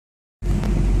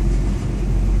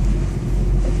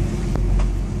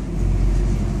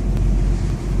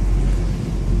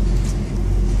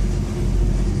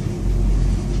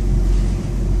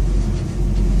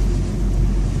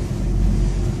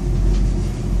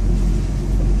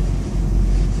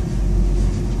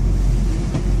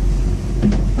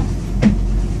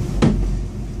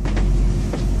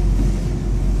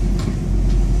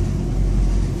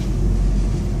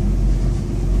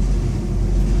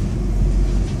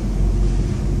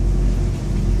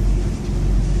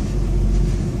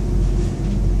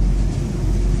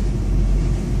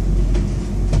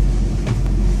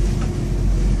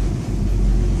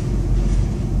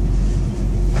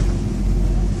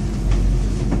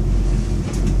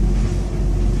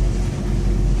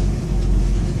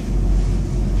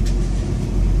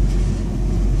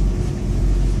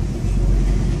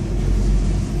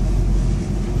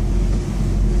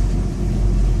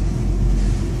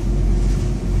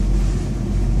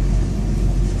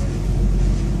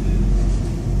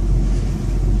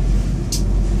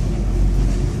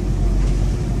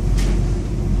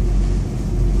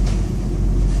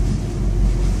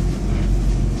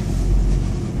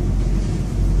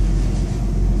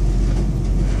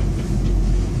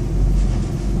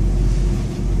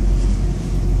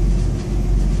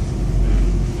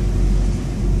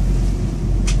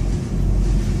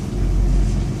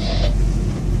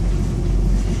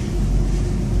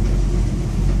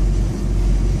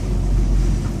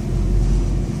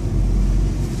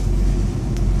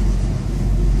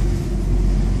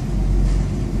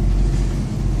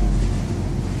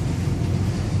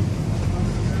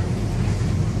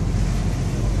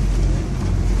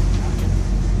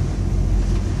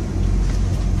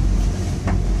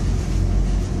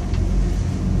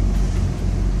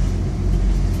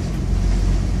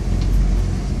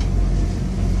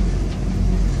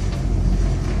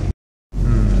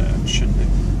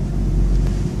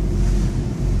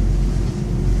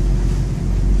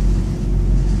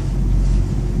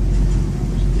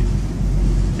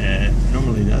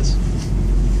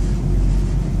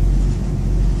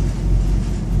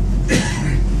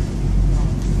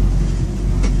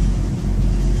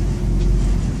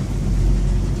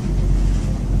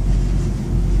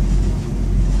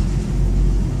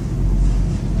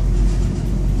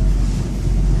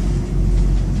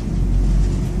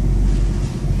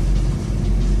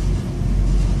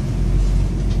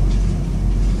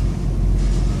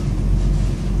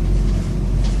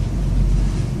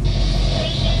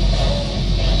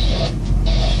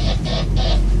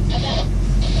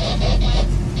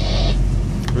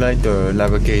like the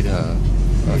navigator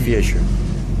feature.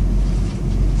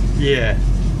 Yeah.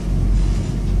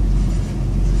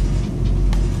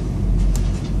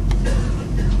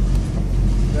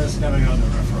 That's coming on the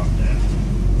rough rock there.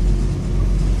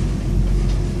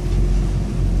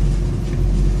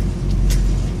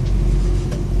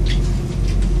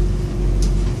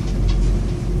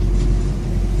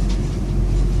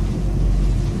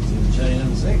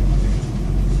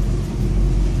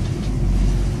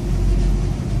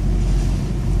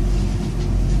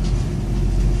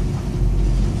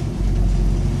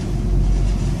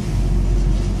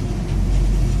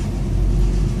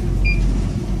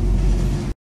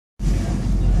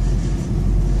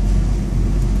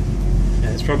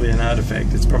 Probably an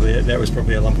artifact. It's probably that was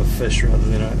probably a lump of fish rather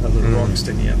than a little rock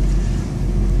sticking up.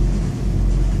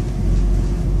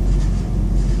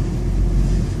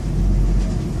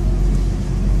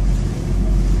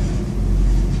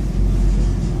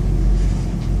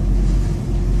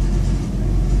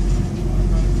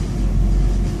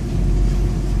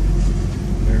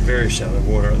 We're in very shallow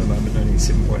water at the moment, only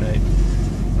 7.8.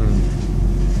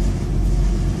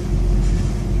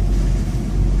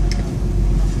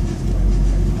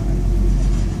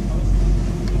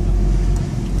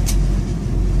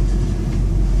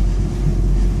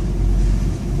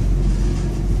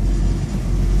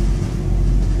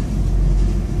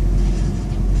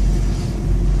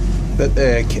 But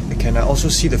can I also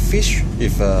see the fish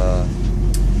if...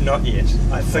 Not yet.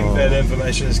 I think that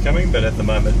information is coming, but at the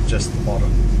moment just the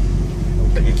bottom.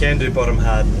 Okay. But you can do bottom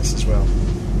hardness as well.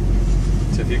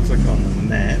 So if you click on the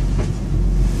map...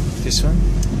 This one?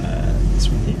 This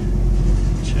one here.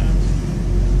 Chart.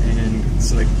 And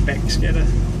select backscatter.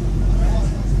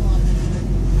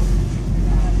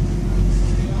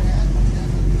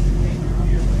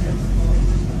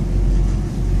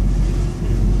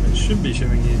 It should be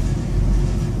showing you.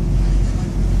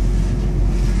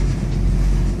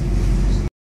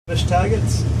 Fish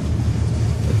targets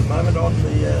at the moment on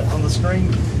the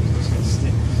screen. Just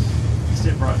going to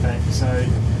step right back. So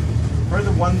probably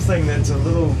the one thing that's a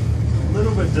little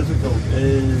bit difficult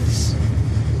is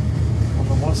on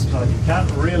the WASSP side. You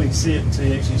can't really see it until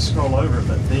you actually scroll over a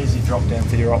bit. There's your drop down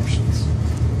for your options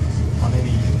on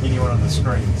any one of the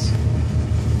screens.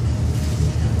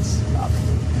 It's up.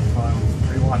 If I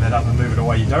rewind that up and move it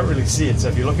away, you don't really see it. So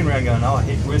if you're looking around going, oh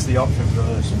heck, where's the option for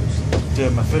this? Do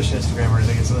my fish histogram or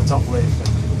anything, it's in the top left.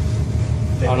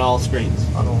 And on all screens?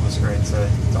 On all the screens, so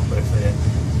top left there.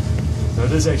 So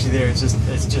it is actually there, it's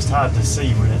just hard to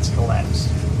see when it's collapsed.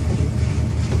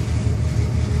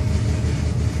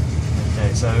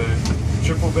 Okay, so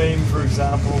triple beam, for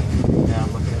example, now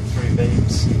I'm looking at 3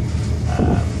 beams.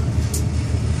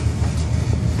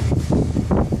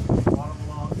 Bottom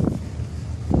lock.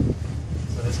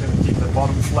 So that's going to keep the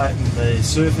bottom flat and the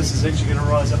surface is actually going to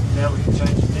rise up and down. We can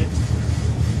change the depth.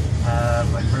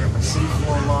 I can bring up my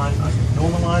seafloor line. I can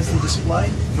normalise the display.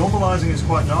 Normalising is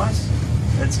quite nice.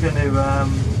 It's going to...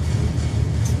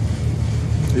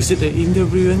 Is it the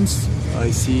interference?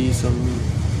 I see some...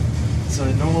 So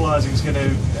normalising is going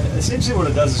to... Essentially what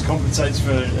it does is compensates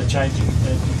for a change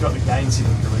if you've got the gain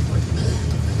setting correctly.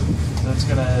 So it's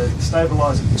going to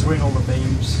stabilise it between all the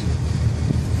beams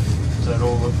so it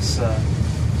all looks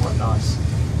quite nice.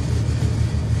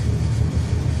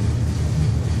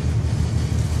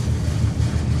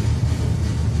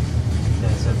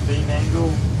 So beam angle,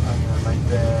 I'm going to make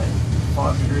that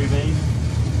 5-degree beam.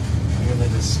 I'm going to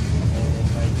just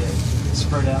make it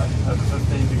spread out over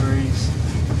 15 degrees.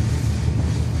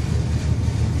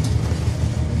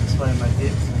 I'm displaying my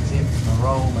depth, my temp, my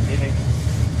roll, my heading.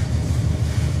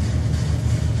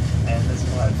 And this is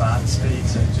my advanced speed,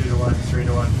 so 2 to 1, 3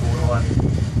 to 1, 4 to 1.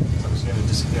 So I'm just going to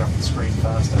disappear off the screen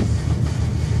faster.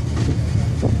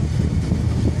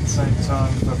 At the same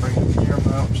time, if I bring up the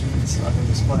camera options, I can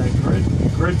display a grid. The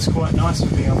grid's quite nice for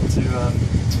being able to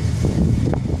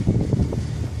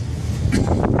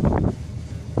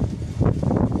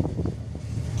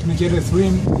Can I get a three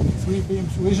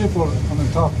beams visible on the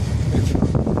top?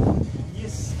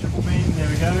 Yes, triple beam, there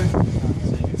we go.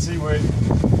 So you can see where it...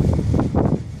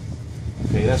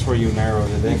 Okay, that's where you narrow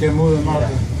it in. You can move them out.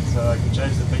 Yeah. So I can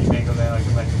change the beam angle now, I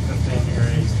can make it 15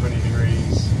 degrees, 20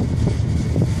 degrees,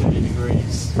 30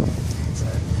 degrees. So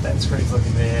that screen's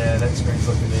looking there, that screen's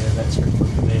looking there, that screen's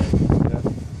looking there. Yeah.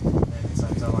 And at the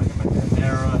same time I can make that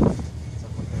narrower. So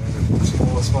I'm looking at a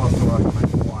smaller spot, or I can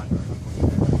make it wider. I'm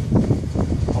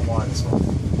looking at a wider spot.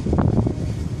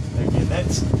 Again,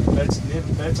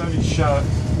 that's only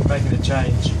making a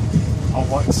change on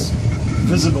what's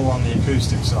visible on the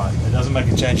acoustic side. It doesn't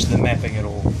make a change to the mapping at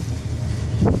all.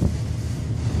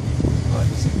 Right,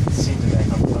 just center back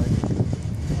on the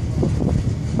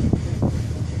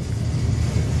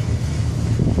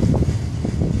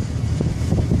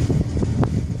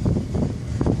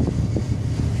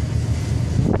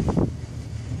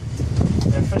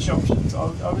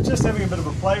I was just having a bit of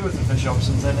a play with the fish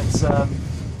options, and it's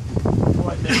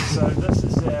quite neat. So this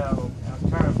is our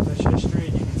current fish history,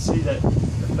 and you can see that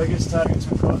the biggest targets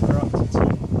we've got are up to 10.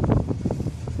 I'm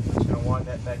just going to wind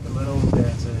that back a little down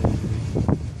to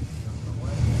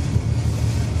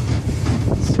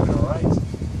 7 or 8.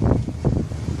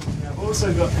 Now I've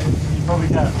also got, you probably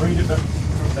can't read it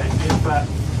from back there, but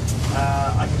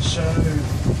I can show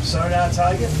sonar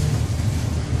target,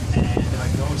 and I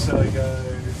can also go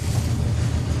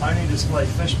only display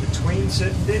fish between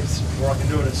certain depths, or I can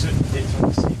do it at certain depths on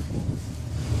the seafloor.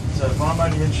 So if I'm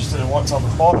only interested in what's on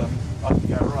the bottom, I can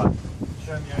go, right,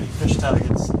 show me only fish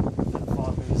targets at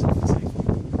 5 metres off the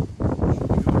seafloor.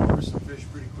 Should we go over some fish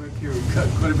pretty quick here? We've got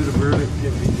quite a bit of bird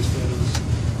activity just ahead of us.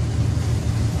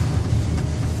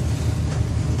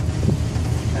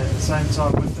 And at the same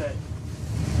time with that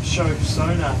show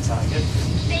sonar target,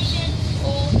 Station,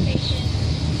 all station.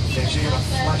 it's actually going to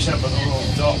flash up with a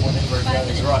little dot whenever it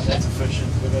goes, right, that's a fish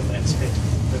within that spec.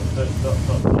 Dot.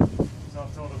 So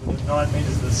I've told it within 9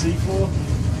 metres of the seafloor.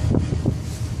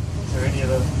 Is there any of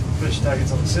the fish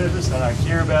targets on the surface that I don't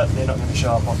care about? They're not going to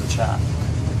show up on the chart.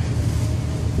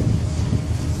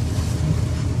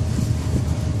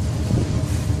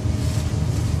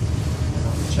 And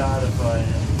on the chart, if I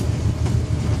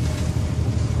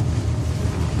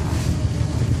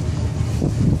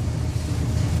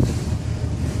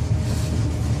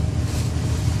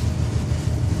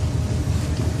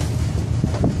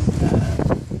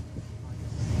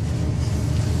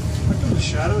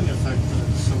Shadowing effect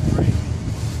is so great.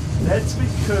 that's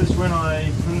because when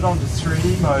I put it onto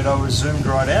 3D mode, I was zoomed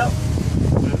right out.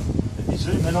 If you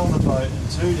zoom in on the boat in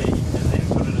 2D and then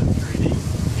put it in 3D,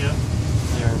 Yeah.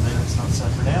 then it's not so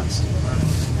pronounced. Right.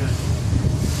 Good.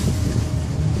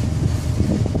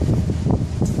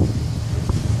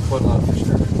 Quite a lot of fish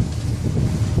there.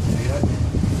 There you go.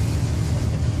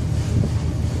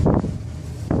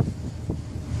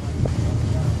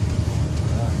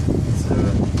 So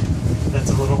that's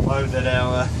a little mode that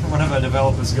our one of our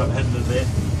developers got hidden in there.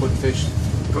 Put fish.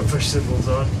 Got fish symbols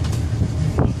on.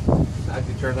 How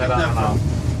do you turn that on and off?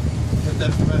 Get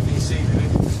that from FEC,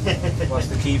 dude. What's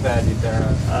the keypad you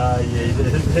there? Yeah, you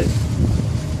did.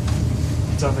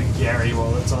 It's on the Gary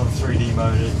while it's on 3D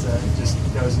mode. It just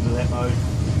goes into that mode.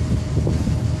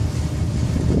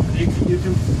 You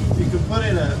can put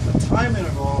in a time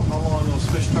interval how long those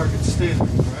fish targets stay there,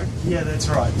 correct? Yeah, that's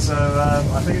right. So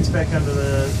I think it's back under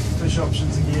the fish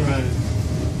options again. Right.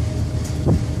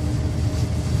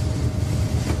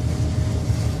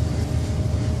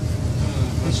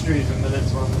 History is a minute,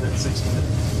 1 minute, 6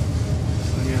 minutes.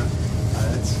 So yeah.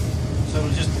 It's, So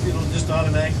it'll just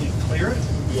automatically clear it?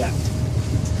 yeah.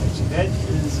 Actually, that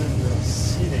is in the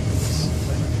settings.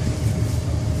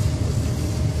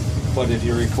 But if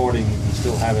you're recording, you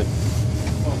still have it.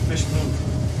 Oh, fish move.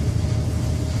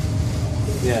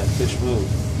 Yeah, fish move.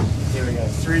 Here we go.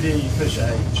 3D fish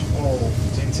age. All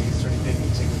 10 seconds, 20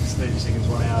 seconds, 30 seconds,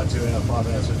 1 hour, 2 hours, 5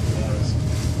 hours, 15 hours.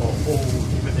 All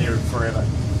keep it there forever.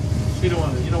 So you don't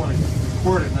want to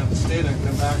record it and have it stay there and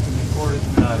come back and record it.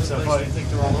 No, so if I think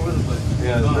they're all over the place.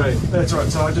 Yeah, that's right. That's right.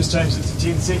 So I just changed it to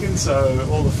 10 seconds. So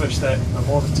all the fish that are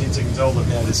more than 10 seconds old have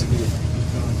now disappeared.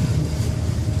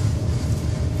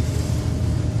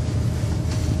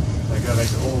 They go back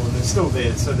to all, and they're still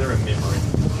there, so they're in memory.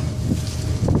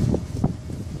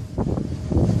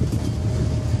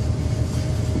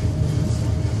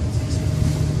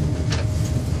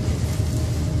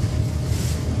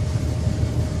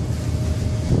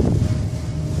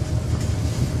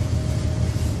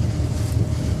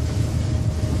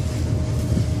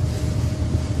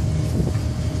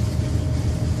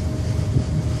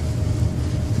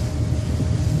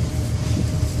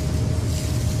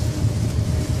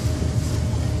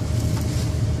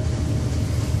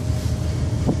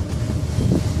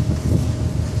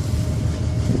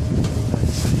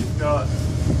 Got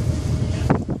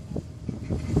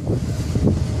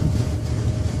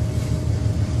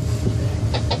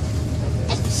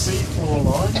there's a seafloor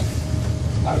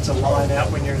line. It's a line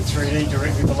out when you're in 3D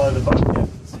directly below the boat down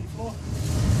to the seafloor.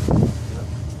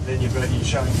 Then you've got you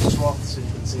showing your swath so you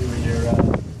can see where you're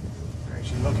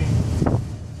actually looking.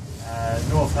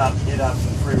 North up, head up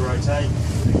and free rotate.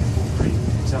 All pretty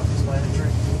self-explanatory.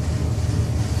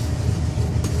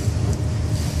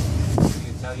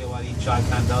 Tell you what each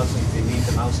icon does if you leave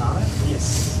the mouse on it?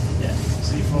 Yes. Yeah.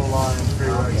 Seafloor line, free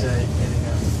rotate, heading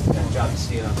up. Yeah, job to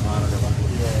see it on the monitor. Like.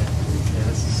 Yeah. Yeah,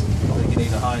 this is I think you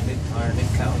need a higher nit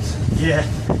count. yeah.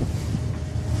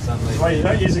 Something Why you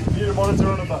don't use a computer monitor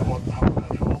on a boat?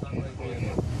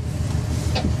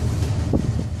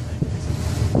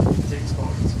 Text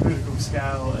box, vertical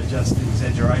scale, adjusted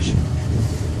exaggeration.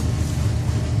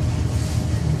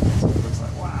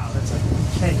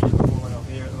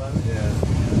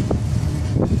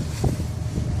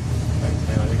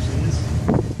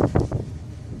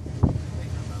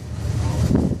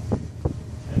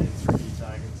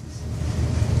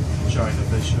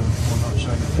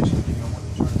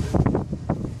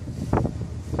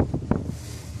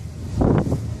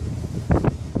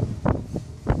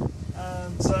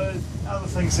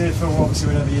 Maxsea film, obviously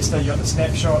went over yesterday, you got the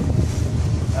snapshot.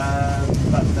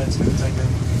 But that's going to take a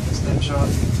snapshot.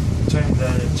 Turn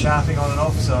the sharping on and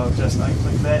off, so I'll just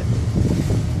unclick that.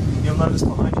 You'll notice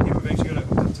behind you here we've actually got it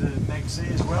hooked up to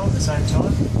Maxsea as well at the same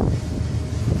time.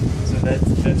 So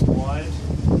that's wired.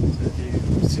 So if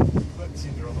you click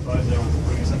center on the boat, that will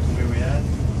bring us up to where we are.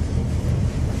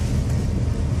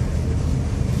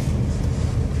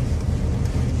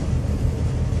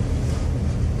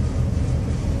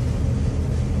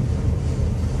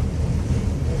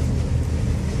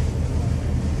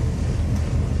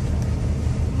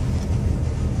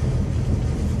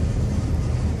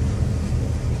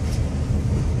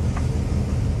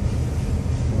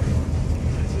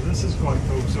 This is quite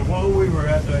cool. So while we were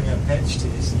out doing our patch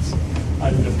tests,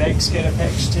 I did a backscatter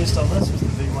patch test on this with the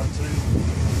V12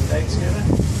 backscatter.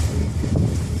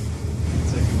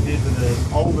 So compared to the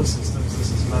older systems,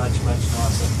 this is much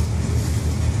nicer.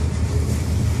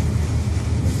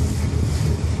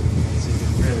 So you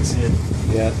can really see it.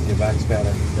 Yeah, your back's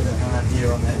better. Bit of hard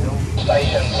here on that hill.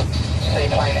 Stations,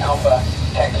 Seaplane Alpha,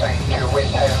 taxiing to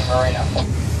West Haven Marina.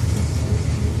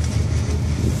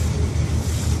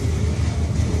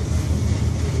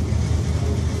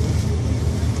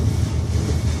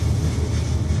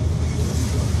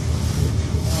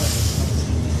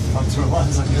 I'm through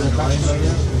lines like you're